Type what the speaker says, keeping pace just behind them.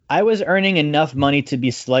I was earning enough money to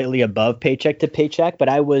be slightly above paycheck to paycheck, but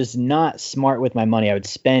I was not smart with my money. I would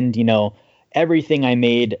spend, everything I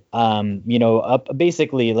made, up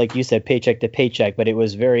basically, like you said, paycheck to paycheck, but it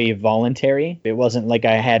was very voluntary. It wasn't like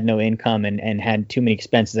I had no income and had too many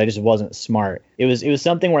expenses. I just wasn't smart. It was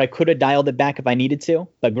something where I could have dialed it back if I needed to,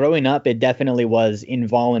 but growing up, it definitely was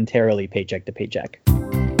involuntarily paycheck to paycheck.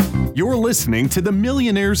 You're listening to the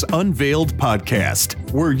Millionaires Unveiled podcast,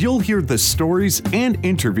 where you'll hear the stories and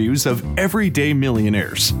interviews of everyday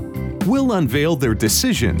millionaires. We'll unveil their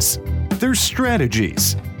decisions, their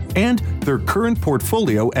strategies, and their current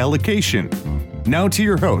portfolio allocation. Now to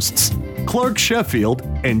your hosts, Clark Sheffield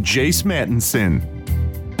and Jace Mattinson.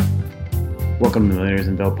 Welcome to the Millionaires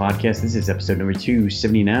Unveiled podcast. This is episode number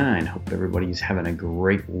 279. Hope everybody's having a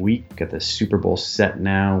great week. Got the Super Bowl set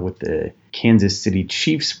now with the Kansas City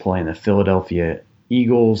Chiefs playing the Philadelphia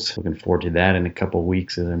Eagles. Looking forward to that in a couple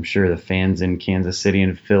weeks, as I'm sure the fans in Kansas City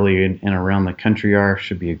and Philly and around the country are.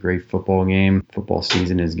 Should be a great football game. Football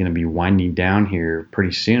season is going to be winding down here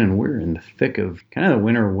pretty soon, and we're in the thick of kind of the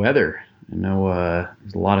winter weather. I know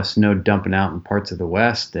there's a lot of snow dumping out in parts of the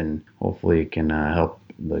West, and hopefully it can help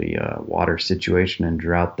the water situation and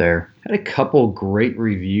drought there. Had a couple great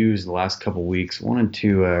reviews the last couple weeks. Wanted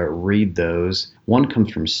to read those. One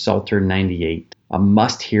comes from Salter98. A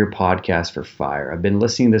must-hear podcast for FIRE. I've been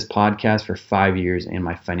listening to this podcast for 5 years and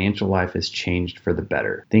my financial life has changed for the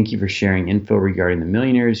better. Thank you for sharing info regarding the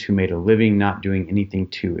millionaires who made a living not doing anything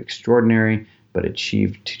too extraordinary, but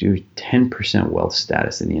achieved to 10% wealth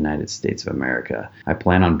status in the United States of America. I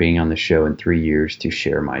plan on being on the show in 3 years to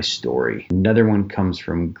share my story. Another one comes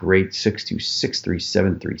from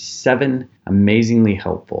Great6263737. Amazingly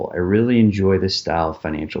helpful. I really enjoy this style of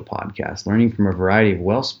financial podcast. Learning from a variety of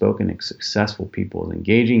well-spoken and successful people is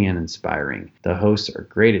engaging and inspiring. The hosts are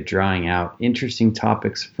great at drawing out interesting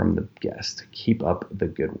topics from the guests. Keep up the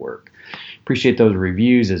good work. Appreciate those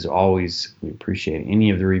reviews. As always, we appreciate any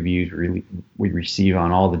of the reviews we receive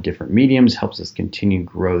on all the different mediums. Helps us continue to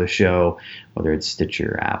grow the show, whether it's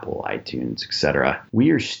Stitcher, Apple, iTunes, etc. We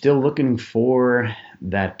are still looking for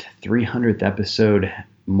that 300th episode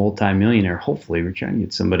multimillionaire. Hopefully, we're trying to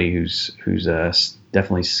get somebody who's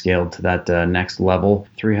definitely scaled to that next level.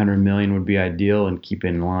 300 million would be ideal and keep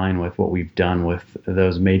in line with what we've done with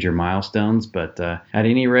those major milestones. But at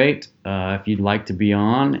any rate, if you'd like to be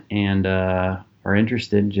on and are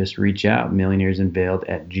interested, just reach out,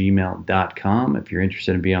 millionairesunveiled@gmail.com. If you're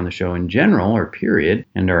interested in being on the show in general or period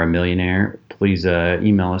and are a millionaire, please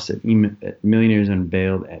email us at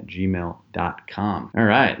millionairesunveiled@gmail.com. All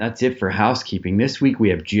right, that's it for housekeeping. This week we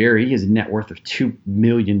have Jerry. He has a net worth of $2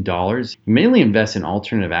 million. He mainly invests in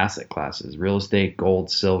alternative asset classes, real estate, gold,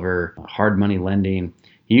 silver, hard money lending.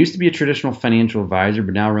 He used to be a traditional financial advisor,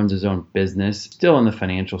 but now runs his own business, still in the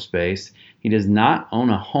financial space. He does not own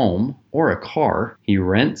a home or a car. He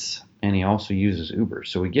rents, and he also uses Uber.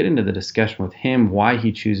 So we get into the discussion with him, why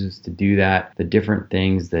he chooses to do that, the different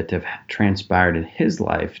things that have transpired in his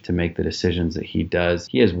life to make the decisions that he does.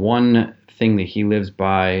 He has one thing that he lives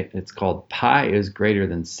by. It's called PI is greater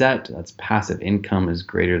than SET. That's passive income is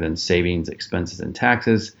greater than savings, expenses, and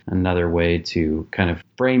taxes. Another way to kind of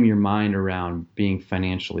frame your mind around being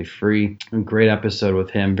financially free. A great episode with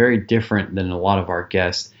him. Very different than a lot of our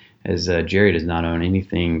guests, as Jerry does not own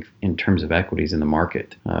anything in terms of equities in the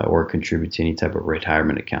market or contribute to any type of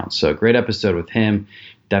retirement account. So a great episode with him.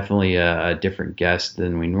 Definitely a different guest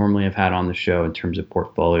than we normally have had on the show in terms of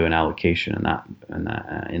portfolio and allocation in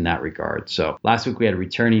that regard. So last week we had a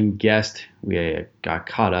returning guest. We got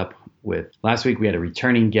caught up with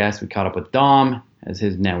Dom, as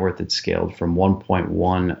his net worth had scaled from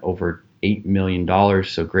 1.1 over $8 million.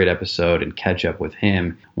 So great episode and catch up with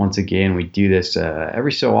him. Once again, we do this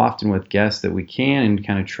every so often with guests that we can and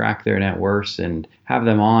kind of track their net worths and have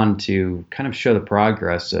them on to kind of show the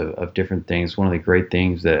progress of different things. One of the great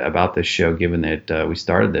things about this show, given that we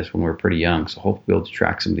started this when we were pretty young, so hopefully we'll be able to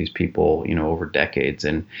track some of these people, over decades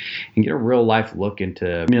and get a real life look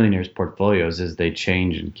into millionaires' portfolios as they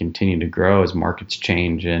change and continue to grow as markets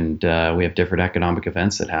change and we have different economic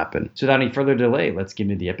events that happen. So without any further delay, let's get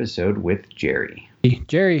into the episode with Jerry.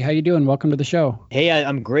 Jerry, how you doing? Welcome to the show. Hey,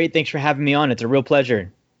 I'm great. Thanks for having me on. It's a real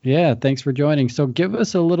pleasure. Yeah, thanks for joining. So give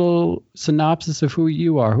us a little synopsis of who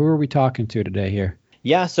you are. Who are we talking to today here?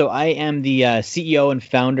 Yeah, so I am the CEO and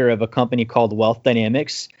founder of a company called Wealth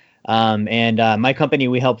Dynamics. And my company,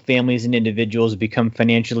 we help families and individuals become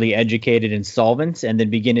financially educated and solvent and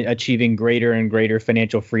then begin achieving greater and greater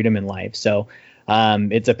financial freedom in life. So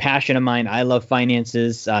it's a passion of mine. I love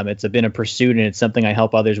finances. It's been a pursuit, and it's something I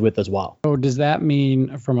help others with as well. So does that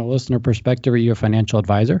mean, from a listener perspective, are you a financial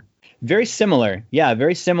advisor? Very similar. Yeah,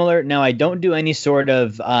 very similar. Now, I don't do any sort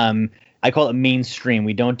of, I call it mainstream.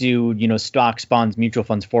 We don't do, stocks, bonds, mutual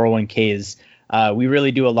funds, 401ks. We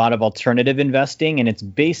really do a lot of alternative investing, and it's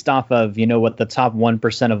based off of, what the top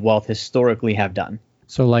 1% of wealth historically have done.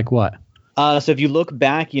 So like what? So if you look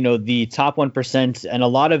back, the top 1%, and a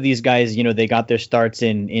lot of these guys, they got their starts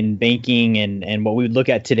in banking and what we would look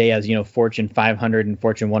at today as, Fortune 500 and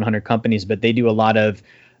Fortune 100 companies, but they do a lot of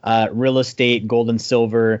real estate, gold and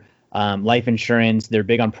silver, life insurance. They're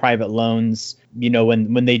big on private loans.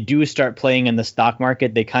 When they do start playing in the stock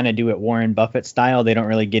market, they kind of do it Warren Buffett style. They don't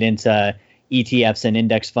really get into ETFs and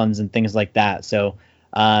index funds and things like that. So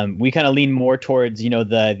we kind of lean more towards,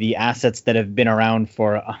 the assets that have been around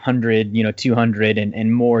for 100, 200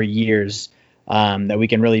 and more years, that we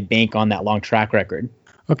can really bank on that long track record.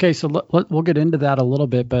 Okay, so we'll get into that a little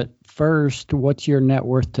bit, but first, what's your net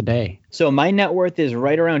worth today? So my net worth is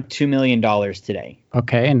right around $2 million today.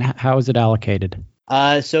 Okay, and how is it allocated?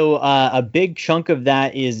 So a big chunk of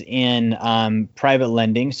that is in private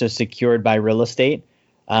lending, so secured by real estate.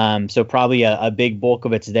 So probably a big bulk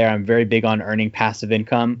of it's there. I'm very big on earning passive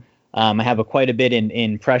income. I have quite a bit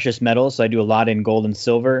in precious metals, so I do a lot in gold and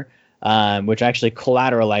silver, which actually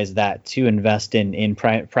collateralize that to invest in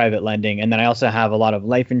private lending. And then I also have a lot of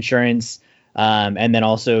life insurance, and then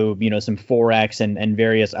also some Forex and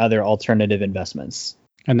various other alternative investments.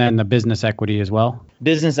 And then the business equity as well?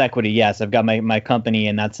 Business equity, yes. I've got my company,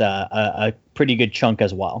 and that's a pretty good chunk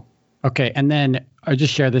as well. Okay, and then I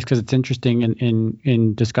just share this because it's interesting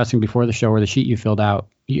in discussing before the show or the sheet you filled out.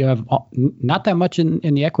 You have not that much in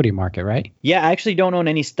the equity market, right? Yeah, I actually don't own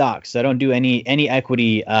any stocks. I don't do any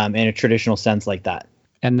equity in a traditional sense like that.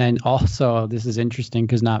 And then also, this is interesting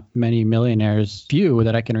because not many millionaires, few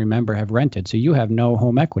that I can remember, have rented. So you have no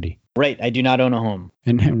home equity. Right. I do not own a home.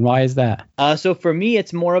 And why is that? So for me,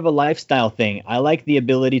 it's more of a lifestyle thing. I like the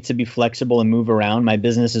ability to be flexible and move around. My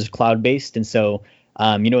business is cloud-based. And so,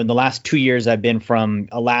 in the last 2 years, I've been from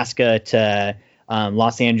Alaska to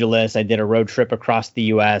Los Angeles. I did a road trip across the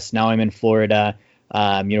U.S. Now I'm in Florida,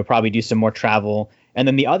 probably do some more travel. And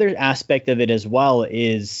then the other aspect of it as well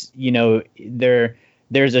is,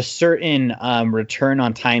 there's a certain return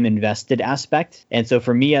on time invested aspect. And so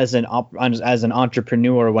for me as an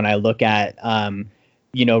entrepreneur, when I look at,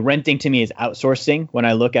 renting to me is outsourcing. When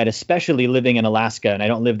I look at especially living in Alaska, and I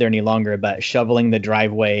don't live there any longer, but shoveling the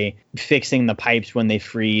driveway, fixing the pipes when they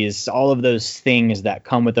freeze, all of those things that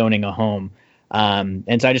come with owning a home.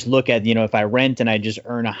 And so I just look at, if I rent and I just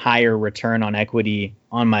earn a higher return on equity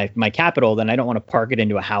on my capital, then I don't want to park it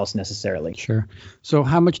into a house necessarily. Sure. So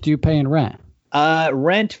how much do you pay in rent?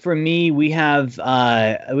 Rent for me, we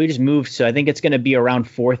just moved, so I think it's going to be around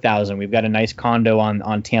 $4,000. We've got a nice condo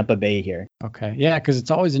on Tampa Bay here. Okay. Yeah, because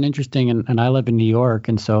it's always an interesting, and I live in New York,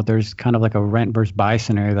 and so there's kind of like a rent versus buy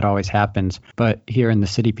scenario that always happens. But here in the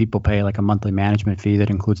city, people pay like a monthly management fee that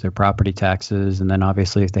includes their property taxes, and then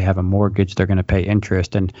obviously if they have a mortgage, they're going to pay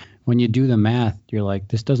interest. And when you do the math, you're like,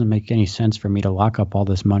 this doesn't make any sense for me to lock up all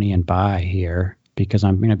this money and buy here, because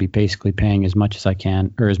I'm going to be basically paying as much as I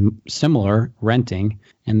can, or as similar renting.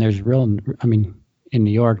 And there's in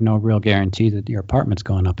New York, no real guarantee that your apartment's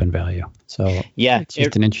going up in value. So yeah, it's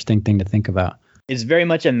just an interesting thing to think about. It's very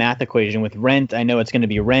much a math equation. With rent, I know it's going to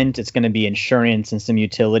be rent, it's going to be insurance and some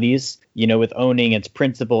utilities. With owning, it's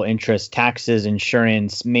principal, interest, taxes,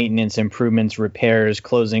 insurance, maintenance, improvements, repairs,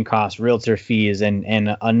 closing costs, realtor fees, and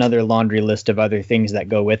another laundry list of other things that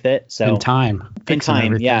go with it. So and time,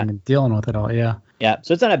 yeah, and dealing with it all, yeah. Yeah,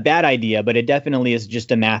 so it's not a bad idea, but it definitely is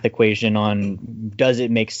just a math equation on does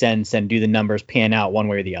it make sense and do the numbers pan out one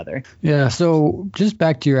way or the other. Yeah, so just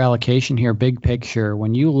back to your allocation here, big picture,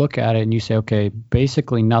 when you look at it and you say, okay,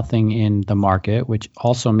 basically nothing in the market, which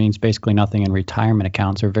also means basically nothing in retirement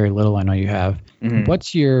accounts, or very little I know you have. Mm-hmm.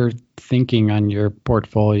 What's your thinking on your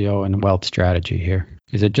portfolio and wealth strategy here?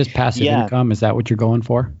 Is it just passive income? Is that what you're going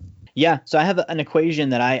for? Yeah. So I have an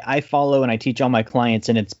equation that I follow and I teach all my clients,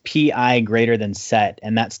 and it's PI greater than SET.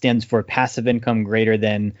 And that stands for passive income greater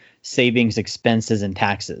than savings, expenses, and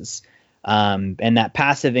taxes. And that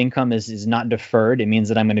passive income is not deferred. It means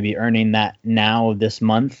that I'm going to be earning that now this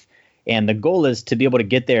month. And the goal is to be able to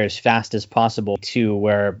get there as fast as possible to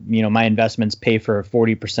where, my investments pay for a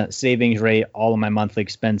 40% savings rate, all of my monthly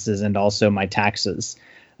expenses, and also my taxes.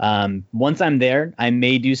 Once I'm there, I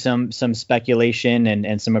may do some speculation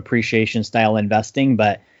and some appreciation style investing.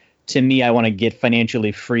 But to me, I want to get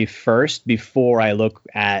financially free first before I look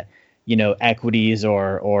at, equities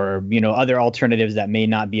or other alternatives that may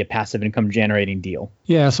not be a passive income generating deal.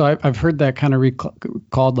 Yeah, so I've heard that kind of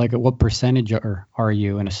called like what percentage are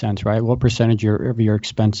you in a sense, right? What percentage of your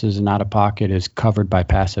expenses and out of pocket is covered by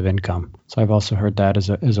passive income? So I've also heard that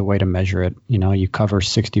as a way to measure it. You cover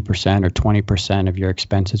 60% or 20% of your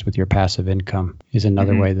expenses with your passive income is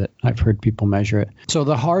another way that I've heard people measure it. So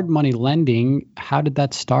the hard money lending, how did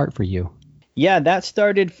that start for you? Yeah, that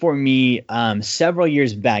started for me several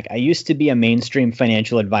years back. I used to be a mainstream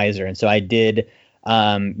financial advisor. And so I did,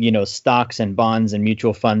 stocks and bonds and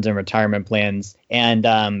mutual funds and retirement plans. And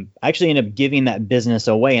I actually ended up giving that business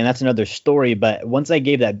away. And that's another story. But once I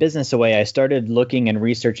gave that business away, I started looking and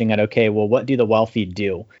researching at, okay, well, what do the wealthy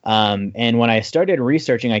do? And when I started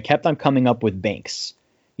researching, I kept on coming up with banks.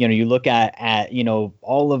 You look at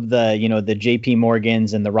all of the, the JP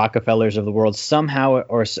Morgans and the Rockefellers of the world, somehow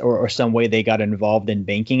or some way they got involved in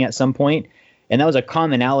banking at some point. And that was a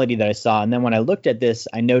commonality that I saw. And then when I looked at this,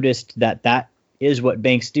 I noticed that is what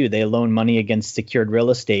banks do. They loan money against secured real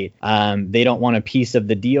estate. They don't want a piece of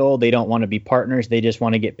the deal. They don't want to be partners. They just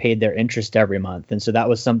want to get paid their interest every month. And so that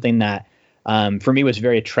was something that for me was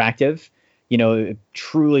very attractive.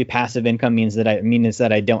 Truly passive income means that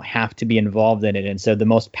I don't have to be involved in it. And so the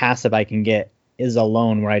most passive I can get is a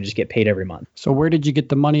loan where I just get paid every month. So where did you get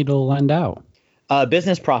the money to lend out?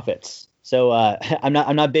 Business profits. So I'm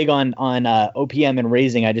not big on OPM and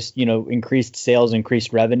raising. I just, increased sales,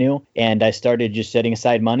 increased revenue. And I started just setting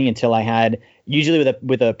aside money until I had, usually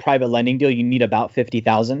with a private lending deal, you need about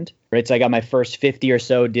 50,000, right? So I got my first 50 or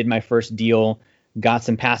so, did my first deal, got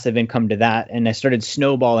some passive income to that, and I started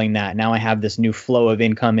snowballing that. Now I have this new flow of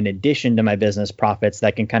income in addition to my business profits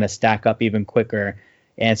that can kind of stack up even quicker.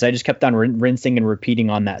 And so I just kept on rinsing and repeating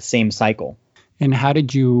on that same cycle. And how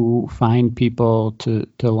did you find people to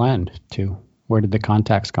lend to? Where did the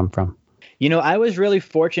contacts come from? I was really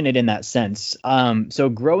fortunate in that sense. So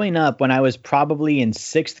growing up, when I was probably in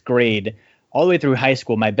 6th grade, all the way through high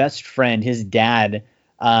school, my best friend, his dad,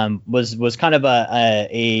 was kind of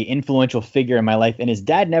a influential figure in my life, and his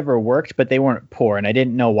dad never worked, but they weren't poor, and I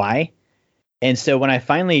didn't know why. And so when I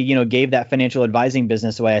finally, gave that financial advising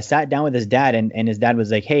business away, I sat down with his dad, and his dad was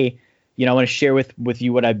like, hey, I want to share with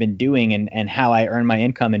you what I've been doing and how I earn my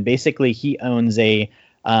income. And basically he owns a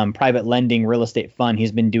private lending real estate fund.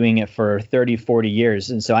 He's been doing it for 30, 40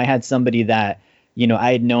 years. And so I had somebody that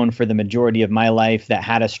I had known for the majority of my life that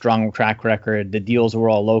had a strong track record. The deals were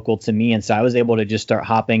all local to me. And so I was able to just start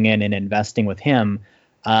hopping in and investing with him.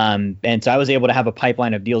 And so I was able to have a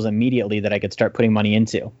pipeline of deals immediately that I could start putting money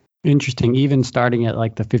into. Interesting. Even starting at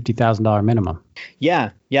like the $50,000 minimum.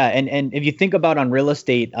 Yeah. And if you think about on real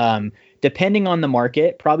estate, depending on the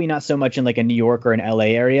market, probably not so much in like a New York or an LA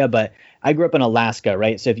area, but I grew up in Alaska,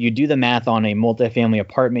 right? So if you do the math on a multifamily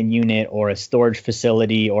apartment unit or a storage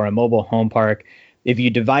facility or a mobile home park, if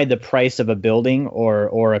you divide the price of a building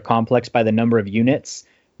or a complex by the number of units,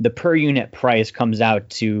 the per unit price comes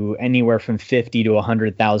out to anywhere from $50,000 to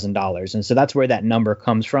 $100,000. And so that's where that number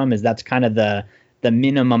comes from, is that's kind of the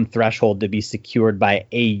minimum threshold to be secured by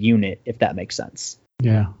a unit, if that makes sense.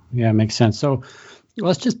 Yeah, it makes sense. So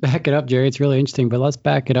let's just back it up, Jerry. It's really interesting, but let's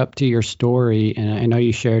back it up to your story. And I know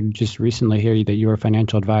you shared just recently here that you were a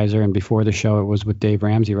financial advisor, and before the show, it was with Dave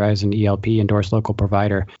Ramsey, right, as an ELP, endorsed local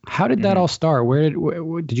provider. How did that all start? Where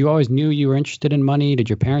did you always knew you were interested in money?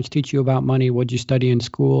 Did your parents teach you about money? What did you study in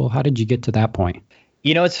school? How did you get to that point?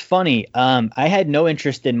 It's funny. I had no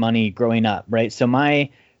interest in money growing up, right? So my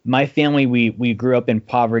family, we grew up in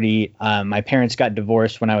poverty. My parents got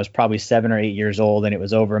divorced when I was probably 7 or 8 years old, and it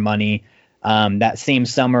was over money. That same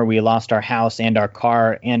summer, we lost our house and our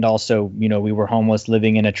car, and also, we were homeless,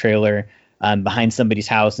 living in a trailer behind somebody's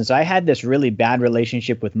house. And so I had this really bad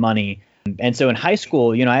relationship with money. And so in high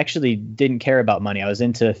school, I actually didn't care about money. I was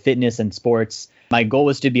into fitness and sports. My goal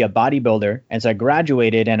was to be a bodybuilder. And so I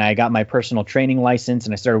graduated and I got my personal training license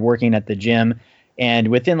and I started working at the gym. And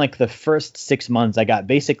within like the first 6 months, I got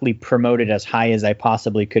basically promoted as high as I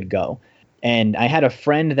possibly could go. And I had a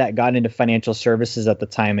friend that got into financial services at the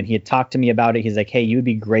time, and he had talked to me about it. He's like, hey, you would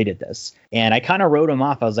be great at this. And I kind of wrote him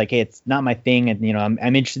off. I was like, hey, it's not my thing. And,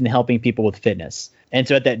 I'm interested in helping people with fitness. And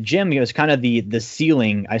so at that gym, it was kind of the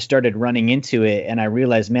ceiling. I started running into it, and I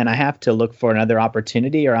realized, man, I have to look for another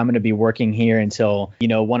opportunity, or I'm going to be working here until,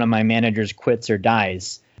 one of my managers quits or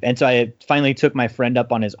dies. And so I finally took my friend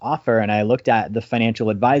up on his offer, and I looked at the financial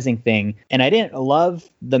advising thing, and I didn't love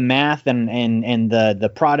the math and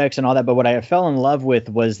the products and all that. But what I fell in love with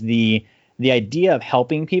was the idea of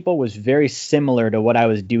helping people was very similar to what I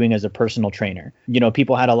was doing as a personal trainer.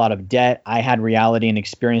 People had a lot of debt. I had reality and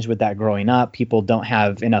experience with that growing up. People don't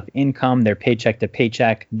have enough income. They're paycheck to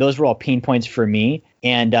paycheck. Those were all pain points for me.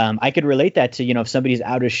 And I could relate that to, if somebody's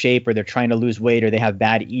out of shape or they're trying to lose weight or they have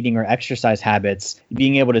bad eating or exercise habits,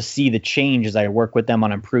 being able to see the change as I work with them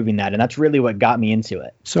on improving that. And that's really what got me into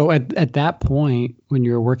it. So at that point, when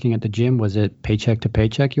you were working at the gym, was it paycheck to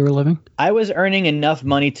paycheck you were living? I was earning enough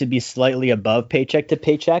money to be slightly above paycheck to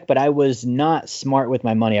paycheck, but I was not smart with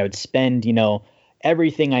my money. I would spend,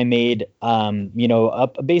 everything I made,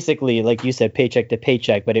 up basically, like you said, paycheck to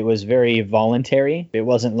paycheck, but it was very voluntary. It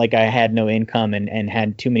wasn't like I had no income and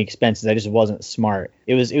had too many expenses. I just wasn't smart.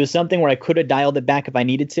 It was something where I could have dialed it back if I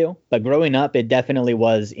needed to, but growing up, it definitely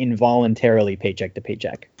was involuntarily paycheck to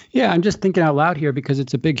paycheck. Yeah, I'm just thinking out loud here because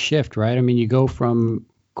it's a big shift, right? I mean, you go from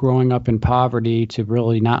growing up in poverty to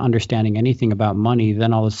really not understanding anything about money,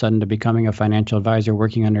 then all of a sudden to becoming a financial advisor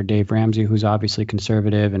working under Dave Ramsey, who's obviously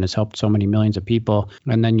conservative and has helped so many millions of people.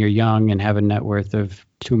 And then you're young and have a net worth of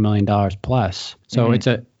 $2 million plus. So it's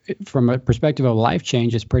from a perspective of life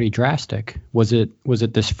change, it's pretty drastic. Was it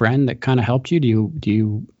this friend that kind of helped you? Do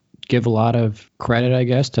you give a lot of credit, I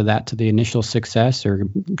guess, to the initial success or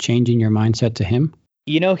changing your mindset to him?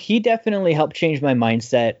 He definitely helped change my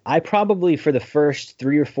mindset. I probably for the first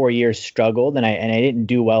 3 or 4 years struggled and I didn't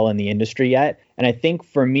do well in the industry yet. And I think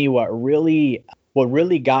for me, what really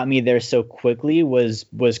got me there so quickly was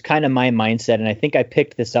kind of my mindset. And I think I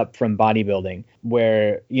picked this up from bodybuilding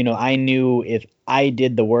where, I knew if I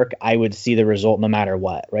did the work, I would see the result no matter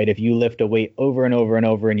what, right? If you lift a weight over and over and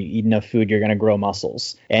over and you eat enough food, you're going to grow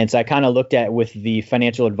muscles. And so I kind of looked at with the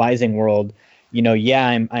financial advising world,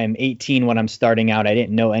 I'm 18 when I'm starting out. I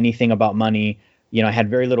didn't know anything about money. I had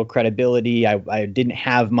very little credibility. I didn't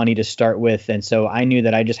have money to start with. And so I knew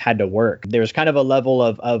that I just had to work. There was kind of a level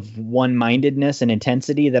of one-mindedness and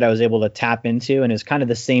intensity that I was able to tap into. And it's kind of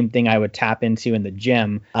the same thing I would tap into in the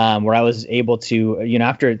gym where I was able to,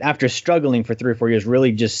 after struggling for 3 or 4 years,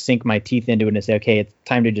 really just sink my teeth into it and say, okay, it's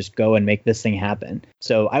time to just go and make this thing happen.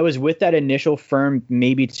 So I was with that initial firm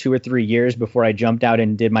maybe 2 or 3 years before I jumped out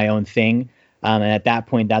and did my own thing. And at that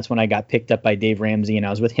point, that's when I got picked up by Dave Ramsey, and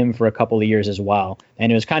I was with him for a couple of years as well.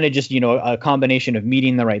 And it was kind of just, a combination of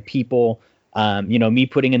meeting the right people, me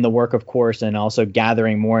putting in the work, of course, and also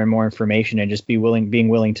gathering more and more information and just being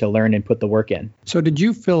willing to learn and put the work in. So did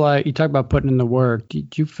you feel like, you talk about putting in the work,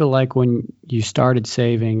 did you feel like when you started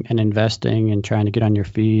saving and investing and trying to get on your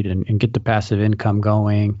feet and get the passive income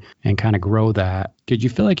going and kind of grow that, did you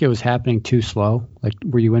feel like it was happening too slow? Like,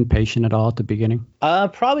 were you impatient at all at the beginning?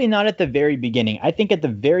 Probably not at the very beginning. I think at the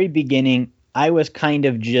very beginning, I was kind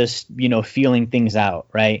of just, feeling things out,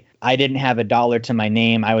 right? I didn't have a dollar to my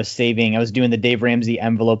name. I was saving. I was doing the Dave Ramsey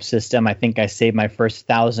envelope system. I think I saved my first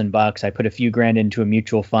 $1,000. I put a few grand into a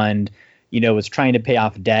mutual fund, was trying to pay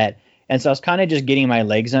off debt. And so I was kind of just getting my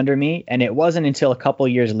legs under me. And it wasn't until a couple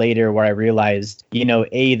of years later where I realized,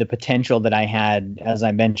 the potential that I had, as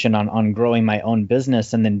I mentioned, on growing my own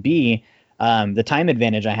business, and then B, the time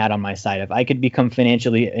advantage I had on my side. If I could become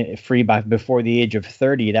financially free before the age of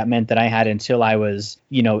 30, that meant that I had until I was,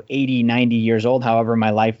 80, 90 years old, however my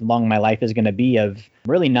life is going to be, of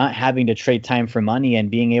really not having to trade time for money and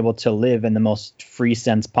being able to live in the most free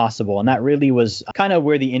sense possible. And that really was kind of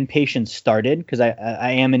where the impatience started, because I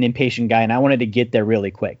am an impatient guy and I wanted to get there really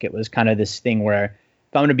quick. It was kind of this thing where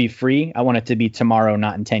if I'm going to be free, I want it to be tomorrow,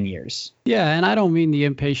 not in 10 years. Yeah, and I don't mean the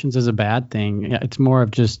impatience is a bad thing. It's more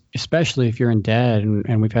of just, especially if you're in debt,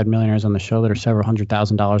 and we've had millionaires on the show that are several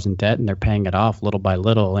 $100,000 in debt and they're paying it off little by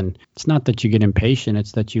little. And it's not that you get impatient,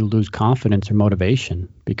 it's that you lose confidence or motivation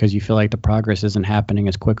because you feel like the progress isn't happening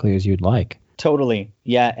as quickly as you'd like. Totally.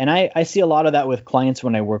 Yeah. And I see a lot of that with clients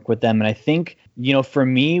when I work with them. And I think, for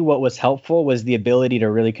me, what was helpful was the ability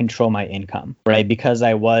to really control my income, right? Because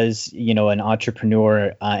I was, an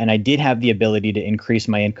entrepreneur and I did have the ability to increase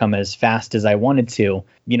my income as fast as I wanted to.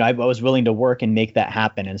 I was willing to work and make that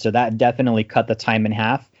happen. And so that definitely cut the time in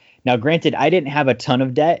half. Now, granted, I didn't have a ton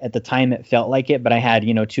of debt at the time. It felt like it, but I had,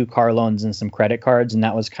 2 car loans and some credit cards, and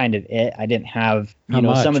that was kind of it. I didn't have,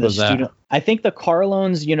 some of the student. I think the car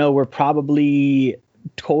loans, were probably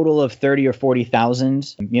total of 30 or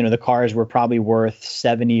 40,000. The cars were probably worth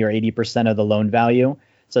 70 or 80% of the loan value.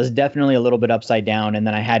 So it's definitely a little bit upside down. And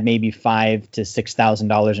then I had maybe $5,000 to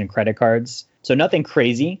 $6,000 in credit cards. So nothing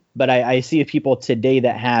crazy, but I see people today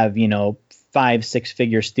that have, 5-6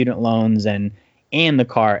 figure student loans and the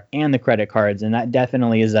car and the credit cards. And that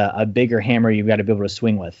definitely is a bigger hammer you've got to be able to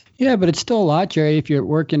swing with. Yeah, but it's still a lot, Jerry, if you're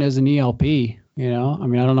working as an ELP. I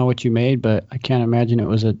don't know what you made, but I can't imagine it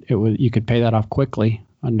was you could pay that off quickly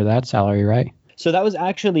under that salary, right? So that was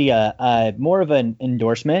actually a more of an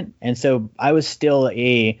endorsement, and so I was still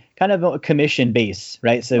a kind of a commission base,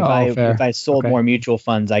 right? So if I sold more mutual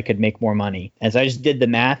funds, I could make more money. And so I just did the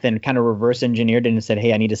math and kind of reverse engineered it and said,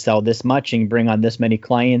 hey, I need to sell this much and bring on this many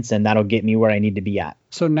clients, and that'll get me where I need to be at.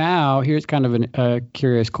 So now here's kind of a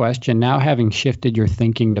curious question. Now, having shifted your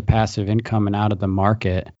thinking to passive income and out of the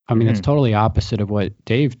market, I mean, it's totally opposite of what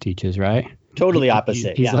Dave teaches, right? Totally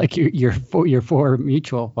opposite. He's like your four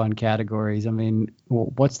mutual fund categories. I mean,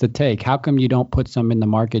 what's the take? How come you don't put some in the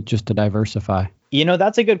market just to diversify? You know,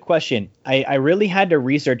 that's a good question. I really had to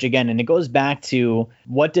research again, and it goes back to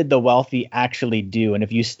what did the wealthy actually do? And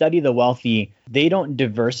if you study the wealthy, they don't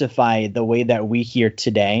diversify the way that we hear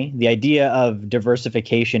today. The idea of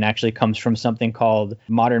diversification actually comes from something called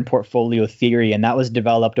modern portfolio theory, and that was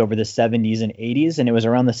developed over the 70s and 80s. And it was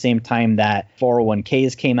around the same time that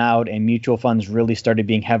 401ks came out and mutual funds really started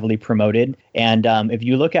being heavily promoted. And if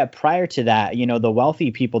you look at prior to that, you know, the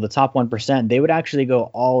wealthy people, the top 1%, they would actually go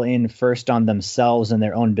all in first on themselves and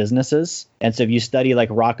their own businesses. And so if you study like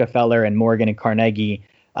Rockefeller and Morgan and Carnegie,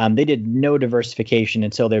 they did no diversification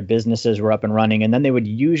until their businesses were up and running. And then they would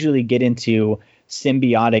usually get into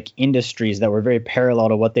symbiotic industries that were very parallel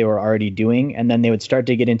to what they were already doing. And then they would start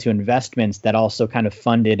to get into investments that also kind of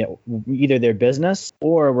funded either their business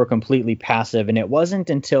or were completely passive. And it wasn't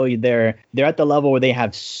until they're at the level where they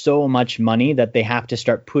have so much money that they have to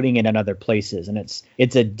start putting it in other places. And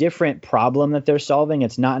it's a different problem that they're solving.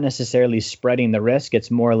 It's not necessarily spreading the risk.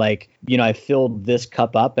 It's more like, you know, I filled this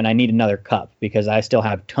cup up and I need another cup because I still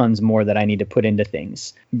have tons more that I need to put into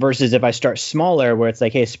things. Versus if I start smaller, where it's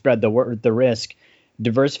like, hey, spread the risk.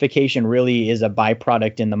 Diversification really is a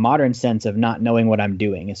byproduct in the modern sense of not knowing what I'm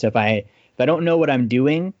doing. And so if I don't know what I'm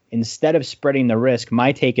doing, instead of spreading the risk,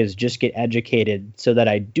 my take is just get educated so that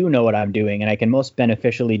I do know what I'm doing. And I can most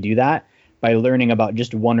beneficially do that by learning about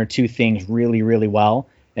just one or two things really, really well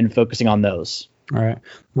and focusing on those. All right.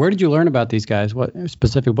 Where did you learn about these guys? What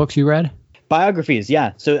specific books you read? Biographies,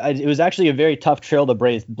 yeah. So it was actually a very tough trail to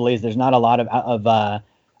blaze. There's not a lot of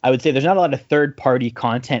I would say there's not a lot of third-party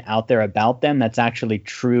content out there about them that's actually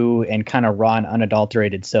true and kind of raw and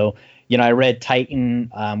unadulterated. So, you know, I read Titan,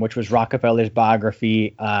 which was Rockefeller's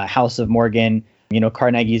biography, House of Morgan, you know,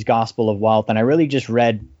 Carnegie's Gospel of Wealth. And I really just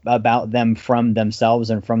read about them from themselves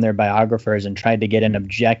and from their biographers and tried to get an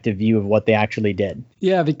objective view of what they actually did.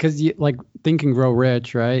 Yeah, because like Think and Grow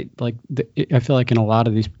Rich, right? Like I feel like in a lot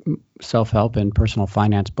of these self-help and personal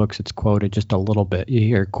finance books, it's quoted just a little bit. You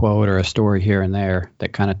hear a quote or a story here and there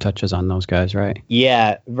that kind of touches on those guys, right?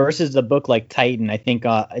 Yeah, versus a book like Titan, I think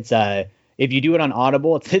it's if you do it on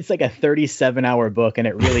Audible, it's like a 37-hour book, and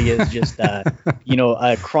it really is just you know,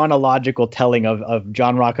 a chronological telling of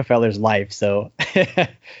John Rockefeller's life. So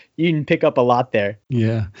you can pick up a lot there.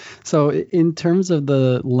 Yeah. So in terms of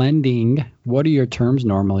the lending, what are your terms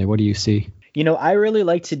normally? What do you see? You know, I really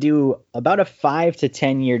like to do about a 5 to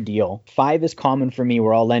 10 year deal. 5 is common for me,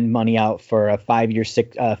 where I'll lend money out for a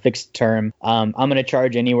 5-year fixed term. I'm going to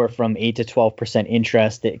charge anywhere from 8 to 12%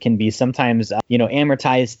 interest. It can be sometimes, you know,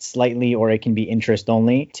 amortized slightly, or it can be interest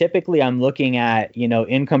only. Typically, I'm looking at, you know,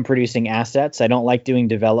 income producing assets. I don't like doing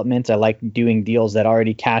development. I like doing deals that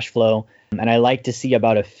already cash flow. And I like to see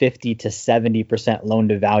about a 50 to 70% loan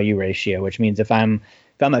to value ratio, which means if I'm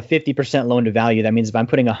at 50% loan to value, that means if I'm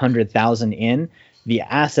putting 100,000 in, the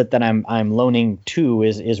asset that I'm loaning to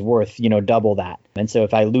is worth, you know, double that. And so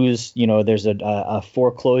if I lose, you know, there's a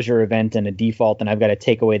foreclosure event and a default, and I've got to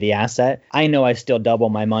take away the asset, I know I still double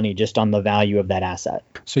my money just on the value of that asset.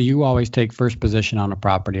 So you always take first position on a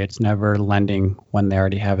property. It's never lending when they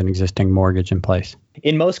already have an existing mortgage in place.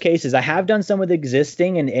 In most cases, I have done some with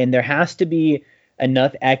existing, and there has to be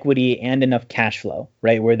enough equity and enough cash flow,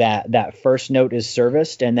 right? Where that first note is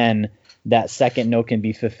serviced, and then that second note can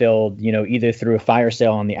be fulfilled, you know, either through a fire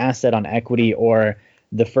sale on the asset on equity, or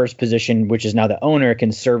the first position, which is now the owner,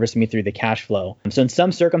 can service me through the cash flow. So in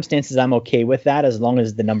some circumstances, I'm okay with that as long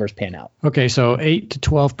as the numbers pan out. Okay, so 8 to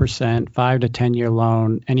 12%, 5 to 10 year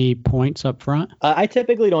loan. Any points up front? I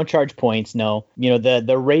typically don't charge points. No, you know,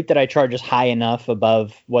 the rate that I charge is high enough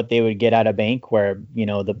above what they would get at a bank, where, you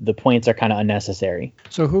know, the points are kind of unnecessary.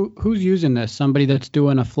 So who's using this? Somebody that's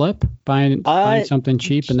doing a flip, buying something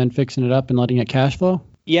cheap and then fixing it up and letting it cash flow?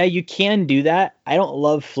 Yeah, you can do that. I don't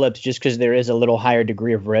love flips just because there is a little higher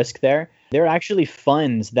degree of risk there. There are actually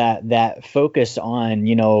funds that focus on,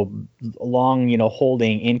 you know, long, you know,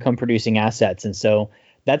 holding income producing assets. And so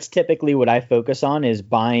that's typically what I focus on, is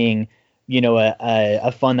buying, you know,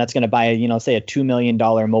 a fund that's going to buy, you know, say a $2 million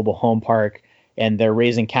mobile home park, and they're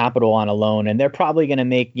raising capital on a loan, and they're probably going to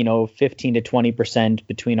make, you know, 15 to 20%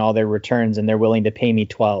 between all their returns, and they're willing to pay me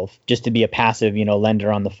 12 just to be a passive, you know,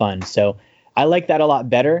 lender on the fund. So I like that a lot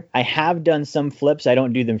better. I have done some flips. I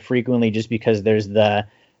don't do them frequently just because there's the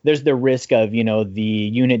risk of, the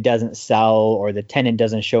unit doesn't sell or the tenant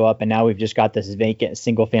doesn't show up. And now we've just got this vacant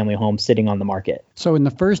single family home sitting on the market. So in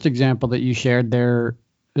the first example that you shared, they're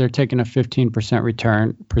taking a 15%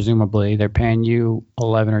 return. Presumably they're paying you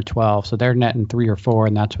 11 or 12. So they're netting 3 or 4,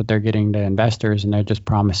 and that's what they're getting to investors. And they're just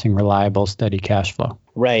promising reliable, steady cash flow.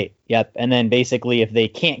 Right. Yep. And then basically if they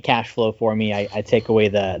can't cash flow for me, I take away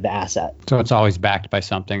the asset. So it's always backed by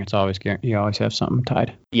something. It's always, you always have something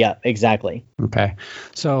tied. Yeah, exactly. Okay.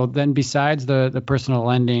 So then besides the personal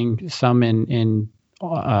lending, some in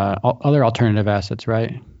other alternative assets,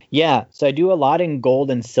 right? Yeah. So I do a lot in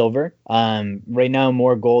gold and silver. Right now,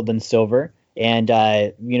 more gold than silver. And,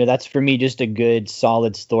 that's for me just a good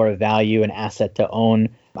solid store of value and asset to own.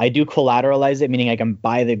 I do collateralize it, meaning I can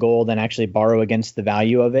buy the gold and actually borrow against the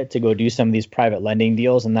value of it to go do some of these private lending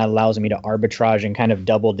deals. And that allows me to arbitrage and kind of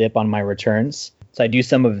double dip on my returns. So I do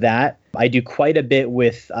some of that. I do quite a bit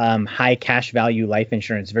with high cash value life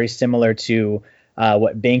insurance, very similar to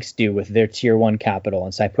what banks do with their tier 1 capital.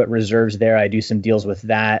 And so I put reserves there. I do some deals with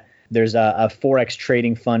that. There's a Forex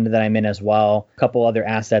trading fund that I'm in as well. A couple other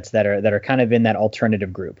assets that are kind of in that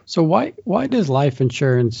alternative group. So why does life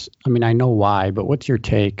insurance, I mean, I know why, but what's your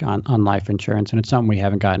take on life insurance? And it's something we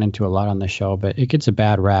haven't gotten into a lot on the show, but it gets a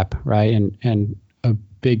bad rap, right? And a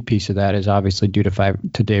big piece of that is obviously due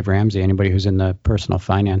to Dave Ramsey, anybody who's in the personal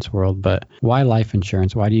finance world. But why life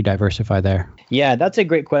insurance? Why do you diversify there? Yeah, that's a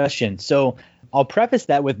great question. So I'll preface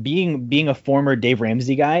that with being a former Dave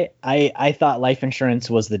Ramsey guy. I thought life insurance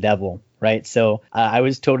was the devil, right? So I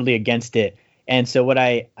was totally against it. And so what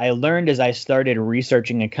I learned as I started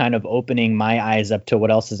researching and kind of opening my eyes up to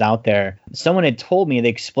what else is out there, someone had told me, they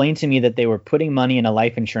explained to me that they were putting money in a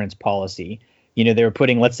life insurance policy. They were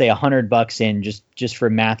putting, let's say, $100 in just for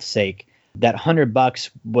math's sake. That $100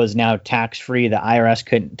 was now tax free. The IRS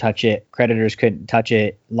couldn't touch it. Creditors couldn't touch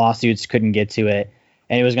it. Lawsuits couldn't get to it.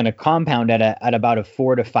 And it was going to compound at about a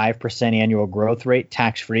 4 to 5% annual growth rate,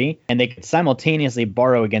 tax-free. And they could simultaneously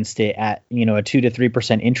borrow against it at, a 2 to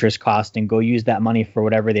 3% interest cost and go use that money for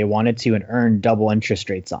whatever they wanted to and earn double interest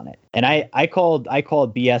rates on it. And I called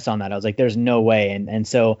BS on that. I was like, there's no way. And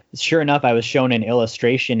so sure enough, I was shown an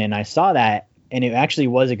illustration and I saw that. And it actually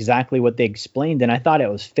was exactly what they explained. And I thought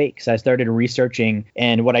it was fake. So I started researching.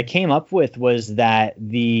 And what I came up with was that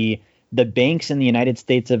the banks in the United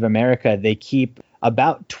States of America, they keep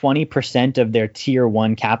about 20% of their tier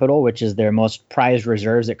 1 capital, which is their most prized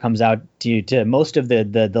reserves. It comes out to most of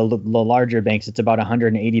the larger banks. It's about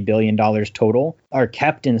 $180 billion total are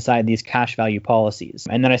kept inside these cash value policies.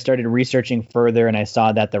 And then I started researching further and I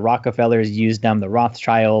saw that the Rockefellers used them, the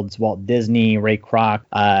Rothschilds, Walt Disney, Ray Kroc.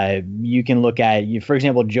 You can look at, for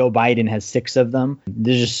example, Joe Biden has 6 of them.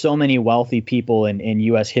 There's just so many wealthy people in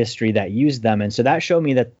U.S. history that use them. And so that showed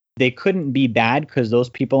me that they couldn't be bad because those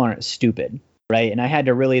people aren't stupid. Right. And I had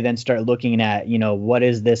to really then start looking at, what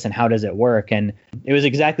is this and how does it work? And it was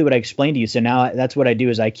exactly what I explained to you. So now that's what I do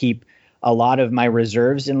is I keep a lot of my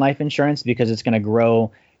reserves in life insurance because it's going to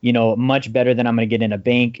grow, much better than I'm going to get in a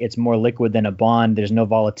bank. It's more liquid than a bond. There's no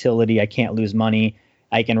volatility. I can't lose money.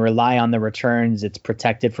 I can rely on the returns. It's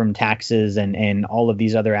protected from taxes and all of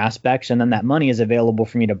these other aspects. And then that money is available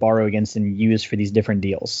for me to borrow against and use for these different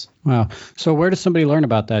deals. Wow. So where does somebody learn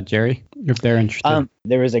about that, Jerry, if they're interested?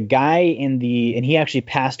 There was a guy and he actually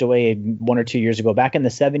passed away 1 or 2 years ago, back in the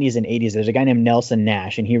 70s and 80s. There's a guy named Nelson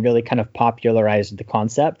Nash, and he really kind of popularized the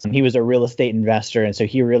concept. He was a real estate investor, and so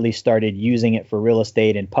he really started using it for real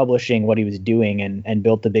estate and publishing what he was doing and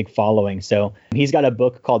built a big following. So he's got a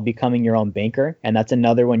book called Becoming Your Own Banker, and that's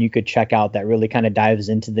another one you could check out that really kind of dives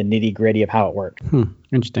into the nitty gritty of how it works.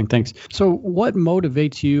 Interesting. Thanks. So what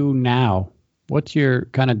motivates you now? What's your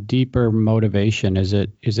kind of deeper motivation? Is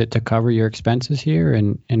it to cover your expenses here?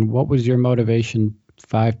 And what was your motivation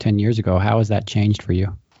 5-10 years ago? How has that changed for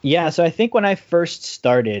you? Yeah, so I think when I first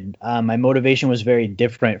started, my motivation was very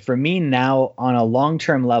different. For me now, on a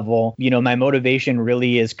long-term level, my motivation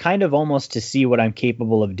really is kind of almost to see what I'm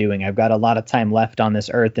capable of doing. I've got a lot of time left on this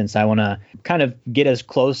earth, and so I want to kind of get as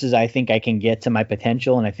close as I think I can get to my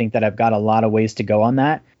potential, and I think that I've got a lot of ways to go on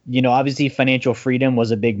that. Obviously financial freedom was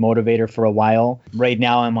a big motivator for a while. Right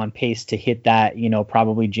now I'm on pace to hit that,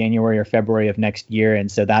 probably January or February of next year.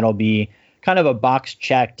 And so that'll be kind of a box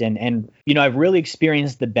checked. And I've really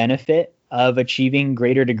experienced the benefit of achieving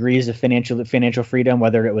greater degrees of financial freedom,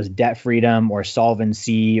 whether it was debt freedom or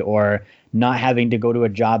solvency or not having to go to a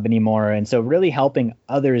job anymore. And so really helping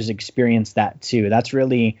others experience that too. That's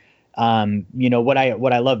really what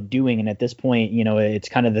I love doing. And at this point, it's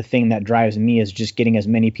kind of the thing that drives me is just getting as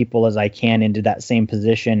many people as I can into that same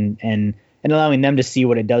position and and allowing them to see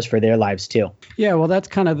what it does for their lives too. Yeah, well, that's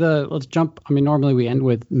kind of let's jump. I mean, normally we end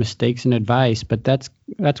with mistakes and advice, but that's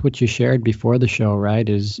what you shared before the show, right?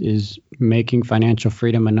 Is making financial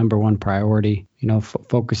freedom a number one priority,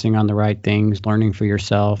 focusing on the right things, learning for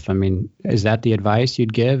yourself. I mean, is that the advice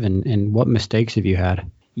you'd give? And what mistakes have you had?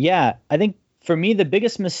 Yeah, I think for me, the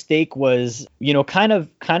biggest mistake was, kind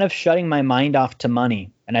of shutting my mind off to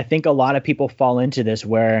money. And I think a lot of people fall into this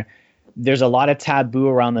where there's a lot of taboo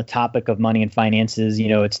around the topic of money and finances.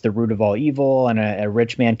 It's the root of all evil, and a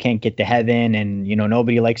rich man can't get to heaven, and,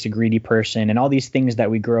 nobody likes a greedy person, and all these things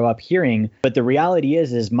that we grow up hearing. But the reality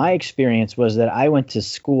is my experience was that I went to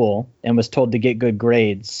school and was told to get good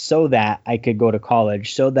grades so that I could go to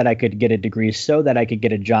college, so that I could get a degree, so that I could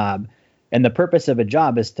get a job. And the purpose of a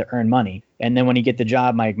job is to earn money. And then when you get the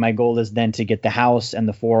job, my goal is then to get the house and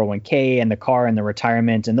the 401k and the car and the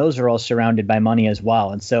retirement. And those are all surrounded by money as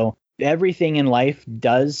well. And so everything in life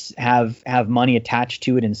does have money attached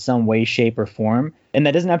to it in some way, shape, or form. And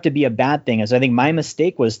that doesn't have to be a bad thing. So I think my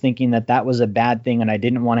mistake was thinking that was a bad thing and I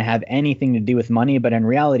didn't want to have anything to do with money. But in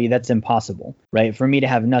reality, that's impossible, right? For me to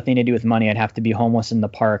have nothing to do with money, I'd have to be homeless in the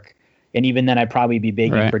park. And even then, I'd probably be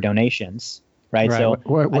begging for donations. Right. So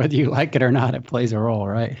whether you like it or not, it plays a role,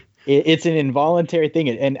 right? It's an involuntary thing.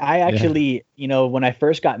 And I actually, when I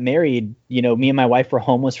first got married, me and my wife were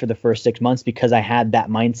homeless for the first 6 months because I had that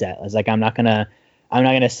mindset. I was like, I'm not going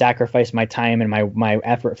to sacrifice my time and my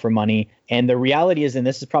effort for money. And the reality is, and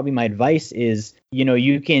this is probably my advice, is,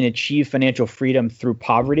 you can achieve financial freedom through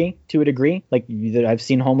poverty to a degree. Like I've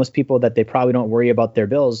seen homeless people that they probably don't worry about their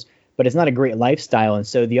bills, but it's not a great lifestyle. And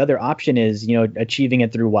so the other option is, achieving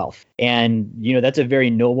it through wealth. And, that's a very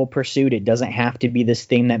noble pursuit. It doesn't have to be this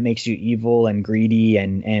thing that makes you evil and greedy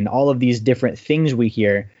and all of these different things we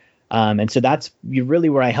hear. And so that's really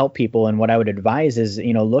where I help people. And what I would advise is,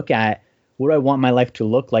 look at what do I want my life to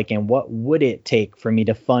look like and what would it take for me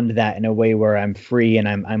to fund that in a way where I'm free and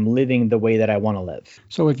I'm living the way that I want to live.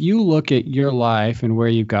 So if you look at your life and where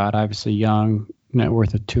you got, obviously young, net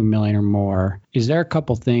worth of $2 million or more, is there a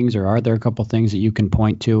couple things, or are there a couple things that you can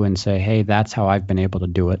point to and say, hey, that's how I've been able to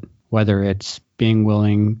do it? Whether it's being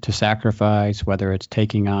willing to sacrifice, whether it's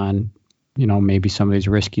taking on, maybe some of these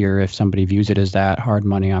riskier, if somebody views it as that, hard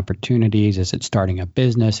money opportunities. Is it starting a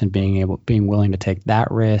business and being willing to take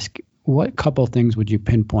that risk? What couple things would you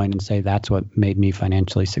pinpoint and say that's what made me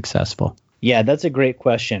financially successful? Yeah, that's a great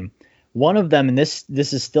question. One of them, and this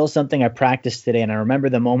is still something I practiced today, and I remember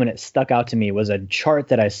the moment it stuck out to me, was a chart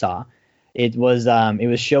that I saw. It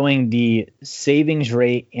was showing the savings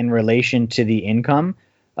rate in relation to the income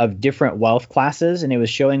of different wealth classes, and it was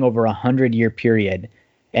showing over 100-year period.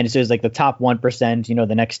 And so it was like the top 1%,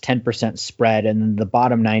 the next 10% spread, and then the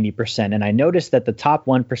bottom 90%. And I noticed that the top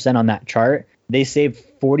 1% on that chart, they saved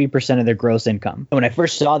 40% of their gross income. When I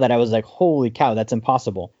first saw that, I was like, holy cow, that's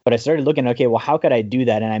impossible. But I started looking, okay, well, how could I do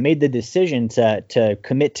that? And I made the decision to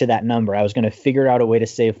commit to that number. I was going to figure out a way to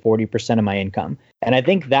save 40% of my income. And I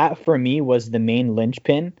think that for me was the main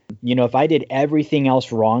linchpin. If I did everything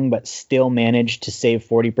else wrong, but still managed to save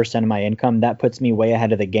 40% of my income, that puts me way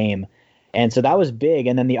ahead of the game. And so that was big.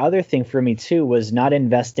 And then the other thing for me too was not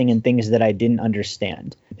investing in things that I didn't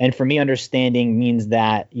understand. And for me, understanding means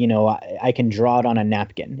that, I can draw it on a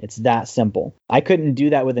napkin. It's that simple. I couldn't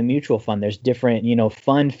do that with a mutual fund. There's different,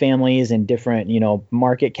 fund families and different,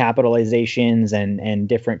 market capitalizations and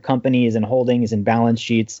different companies and holdings and balance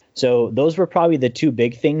sheets. So those were probably the two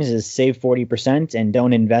big things: is save 40% and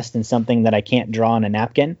don't invest in something that I can't draw on a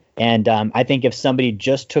napkin. And I think if somebody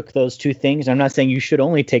just took those two things, I'm not saying you should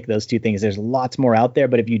only take those two things. There's lots more out there.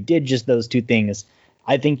 But if you did just those two things,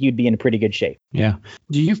 I think you'd be in pretty good shape. Yeah.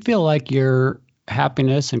 Do you feel like your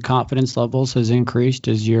happiness and confidence levels has increased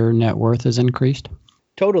as your net worth has increased?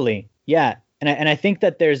 Totally. Yeah. And I think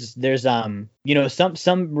that there's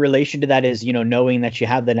some relation to that is, knowing that you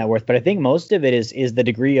have the net worth. But I think most of it is the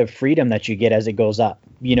degree of freedom that you get as it goes up.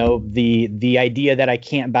 The idea that I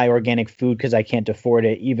can't buy organic food because I can't afford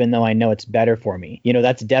it, even though I know it's better for me.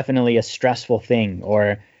 That's definitely a stressful thing.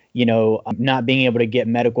 Or, not being able to get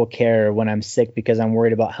medical care when I'm sick because I'm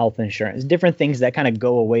worried about health insurance. Different things that kind of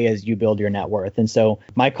go away as you build your net worth. And so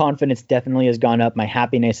my confidence definitely has gone up. My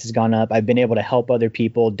happiness has gone up. I've been able to help other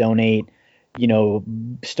people, donate,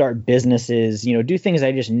 start businesses, do things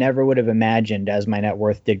I just never would have imagined as my net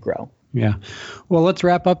worth did grow. Yeah. Well, let's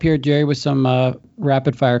wrap up here, Jerry, with some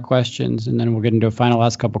rapid fire questions, and then we'll get into a final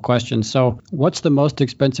last couple questions. So what's the most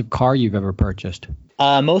expensive car you've ever purchased?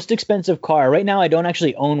 Most expensive car. Right now, I don't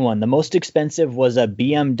actually own one. The most expensive was a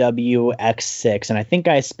BMW X6, and I think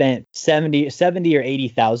I spent 70 or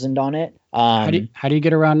 80,000 on it. How do you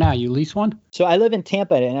get around now? You lease one? So I live in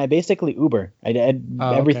Tampa, and I basically Uber.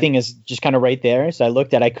 Everything is just kind of right there. So I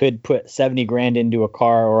looked at I could put 70 grand into a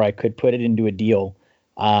car, or I could put it into a deal.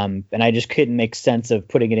 And I just couldn't make sense of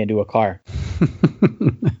putting it into a car.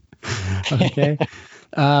 Okay.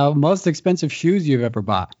 Most expensive shoes you've ever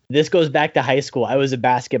bought? This goes back to high school. I was a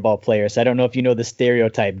basketball player, so I don't know if you know the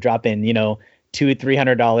stereotype. Dropping,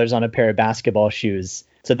 $200-$300 on a pair of basketball shoes.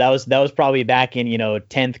 So that was probably back in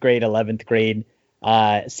 10th grade, 11th grade.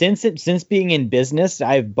 Since being in business,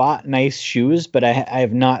 I've bought nice shoes, but I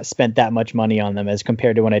have not spent that much money on them as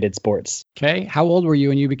compared to when I did sports. Okay. How old were you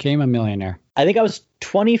when you became a millionaire? I think I was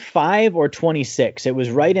 25 or 26. It was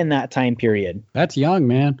right in that time period. That's young,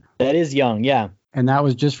 man. That is young, yeah. And that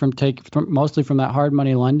was just mostly from that hard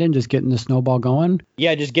money lending, just getting the snowball going?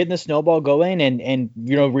 Yeah, just getting the snowball going and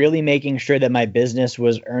really making sure that my business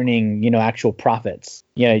was earning, actual profits.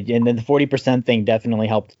 Yeah, and then the 40% thing definitely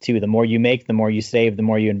helped too. The more you make, the more you save, the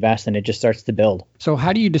more you invest, and it just starts to build. So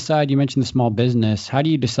how do you decide, you mentioned the small business, how do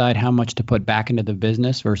you decide how much to put back into the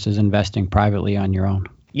business versus investing privately on your own?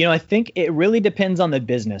 I think it really depends on the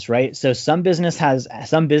business, right? So some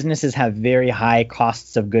businesses have very high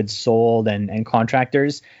costs of goods sold and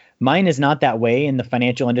contractors. Mine is not that way. In the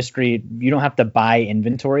financial industry, you don't have to buy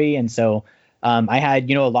inventory. And so I had,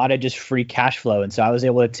 a lot of just free cash flow. And so I was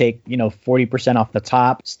able to take, 40% off the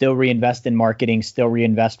top, still reinvest in marketing, still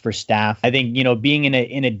reinvest for staff. I think, being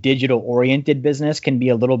in a digital oriented business can be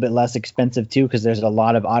a little bit less expensive too, because there's a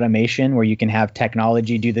lot of automation where you can have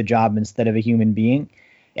technology do the job instead of a human being.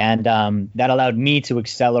 And that allowed me to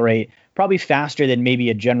accelerate probably faster than maybe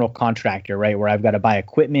a general contractor, right? Where I've got to buy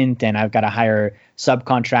equipment and I've got to hire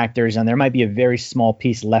subcontractors, and there might be a very small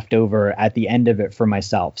piece left over at the end of it for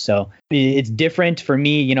myself. So it's different for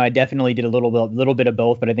me. I definitely did a little bit of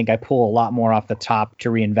both, but I think I pull a lot more off the top to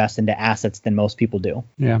reinvest into assets than most people do.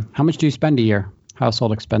 Yeah. How much do you spend a year?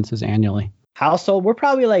 Household expenses annually? Household, we're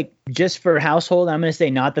probably just for household, I'm going to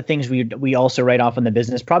say not the things we also write off on the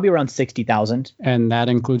business, probably around 60,000. And that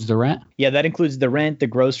includes the rent? Yeah, that includes the rent, the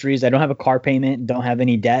groceries. I don't have a car payment, don't have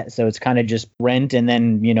any debt. So it's kind of just rent and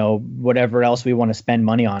then, whatever else we want to spend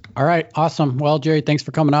money on. All right. Awesome. Well, Jerry, thanks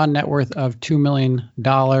for coming on. Net worth of $2 million.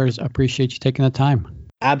 Appreciate you taking the time.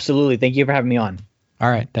 Absolutely. Thank you for having me on.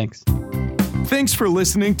 All right. Thanks. Thanks for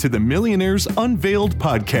listening to the Millionaires Unveiled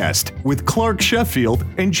podcast with Clark Sheffield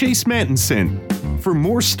and Chase Mattinson. For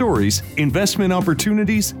more stories, investment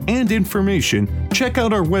opportunities, and information, check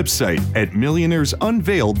out our website at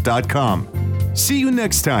millionairesunveiled.com. See you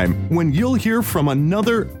next time when you'll hear from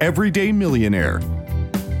another everyday millionaire.